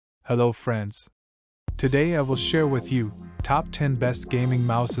Hello friends. Today I will share with you top 10 best gaming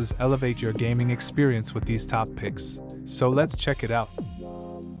mouses. Elevate your gaming experience with these top picks. So let's check it out.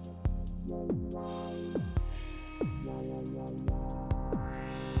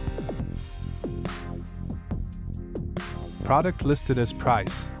 Product listed as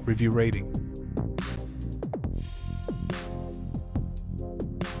price, review rating.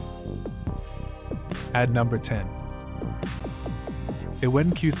 At number 10.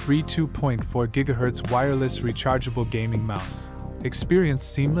 Eweadn Q3 2.4 GHz wireless rechargeable gaming mouse. Experience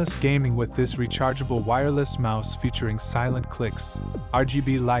seamless gaming with this rechargeable wireless mouse featuring silent clicks,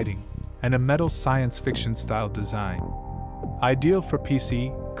 RGB lighting, and a metal science fiction style design. Ideal for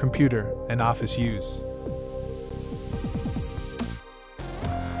PC, computer, and office use.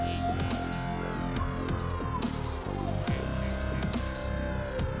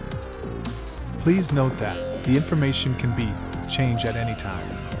 Please note that the information can be changed at any time.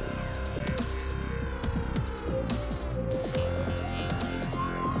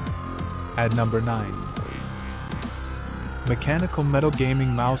 At number 9. Mechanical Metal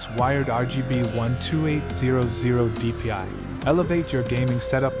Gaming Mouse Wired RGB 12800 DPI. Elevate your gaming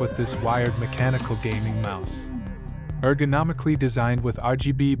setup with this wired mechanical gaming mouse. Ergonomically designed with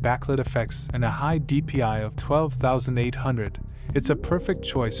RGB backlit effects and a high DPI of 12,800, it's a perfect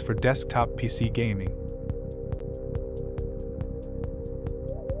choice for desktop PC gaming.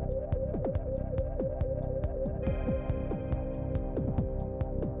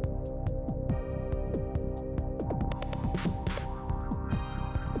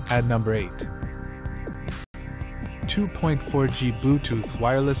 At number 8. 2.4G Bluetooth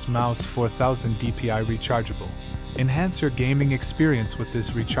Wireless Mouse 4000 DPI Rechargeable. Enhance your gaming experience with this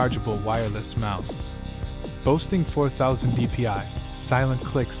rechargeable wireless mouse. Boasting 4000 DPI, silent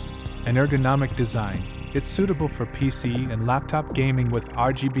clicks, and ergonomic design, it's suitable for PC and laptop gaming with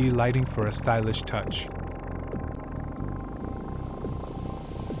RGB lighting for a stylish touch.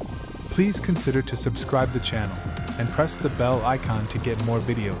 Please consider to subscribe the channel and press the bell icon to get more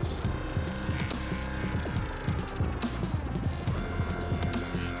videos.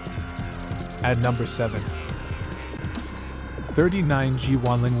 At number 7. 39G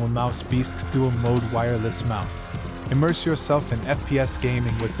Wanling Wlmouse Beastx Dual Mode Wireless Mouse. Immerse yourself in FPS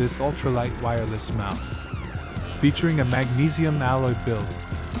gaming with this ultralight wireless mouse. Featuring a magnesium alloy build,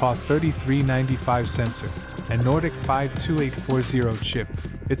 PA 3395 sensor, and Nordic 52840 chip,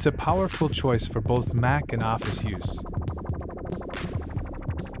 it's a powerful choice for both Mac and office use.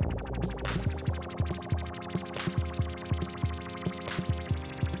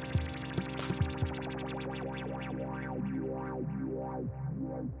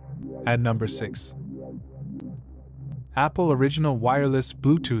 At number 6. Apple Original Wireless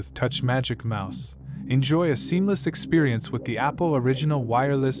Bluetooth Touch Magic Mouse. Enjoy a seamless experience with the Apple Original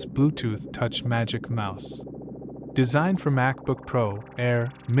Wireless Bluetooth Touch Magic Mouse. Designed for MacBook Pro,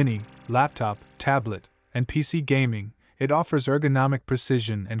 Air, Mini, laptop, tablet, and PC gaming, it offers ergonomic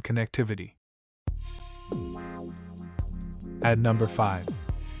precision and connectivity. At number 5.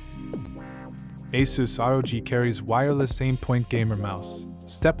 ASUS ROG Keris Wireless AimPoint Gamer Mouse.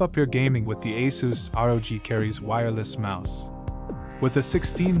 Step up your gaming with the ASUS ROG Keris wireless mouse. With a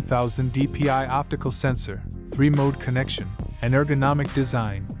 16,000 DPI optical sensor, 3-mode connection, and ergonomic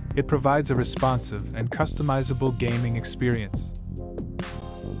design, it provides a responsive and customizable gaming experience.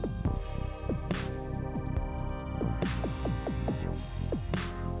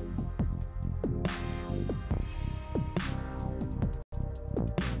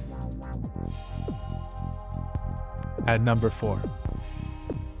 At number 4.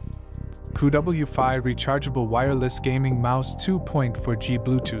 KuWFi Rechargeable Wireless Gaming Mouse 2.4G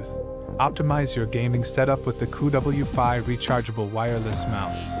Bluetooth. Optimize your gaming setup with the KuWFi Rechargeable Wireless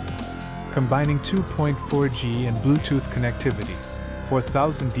Mouse. Combining 2.4G and Bluetooth connectivity,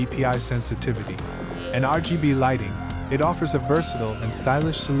 4000 DPI sensitivity, and RGB lighting, it offers a versatile and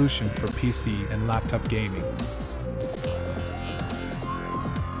stylish solution for PC and laptop gaming.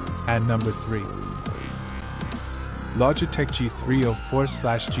 At number 3. Logitech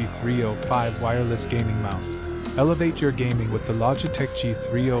G304/G305 Wireless Gaming Mouse. Elevate your gaming with the Logitech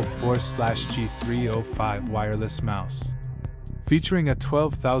G304/G305 Wireless Mouse. Featuring a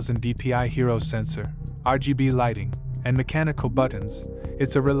 12,000 DPI hero sensor, RGB lighting, and mechanical buttons,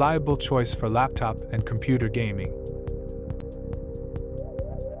 it's a reliable choice for laptop and computer gaming.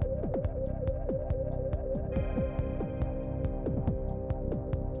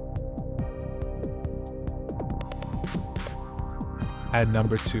 At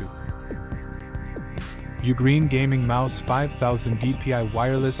number 2. UGREEN Gaming Mouse 5000 DPI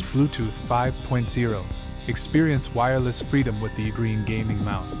Wireless Bluetooth 5.0. Experience wireless freedom with the UGREEN Gaming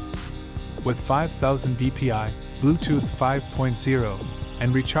Mouse. With 5000 dpi, Bluetooth 5.0,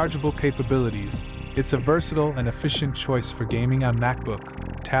 and rechargeable capabilities, it's a versatile and efficient choice for gaming on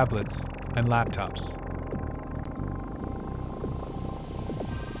MacBook, tablets, and laptops.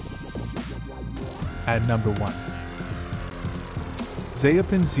 At number 1.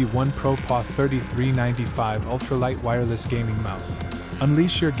 Zaopin Z1 Pro PA 3395 Ultralight Wireless Gaming Mouse.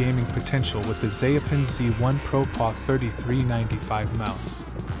 Unleash your gaming potential with the Zaopin Z1 Pro PA 3395 mouse.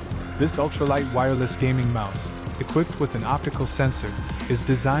 This ultralight wireless gaming mouse, equipped with an optical sensor, is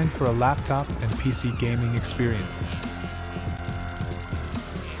designed for a laptop and PC gaming experience.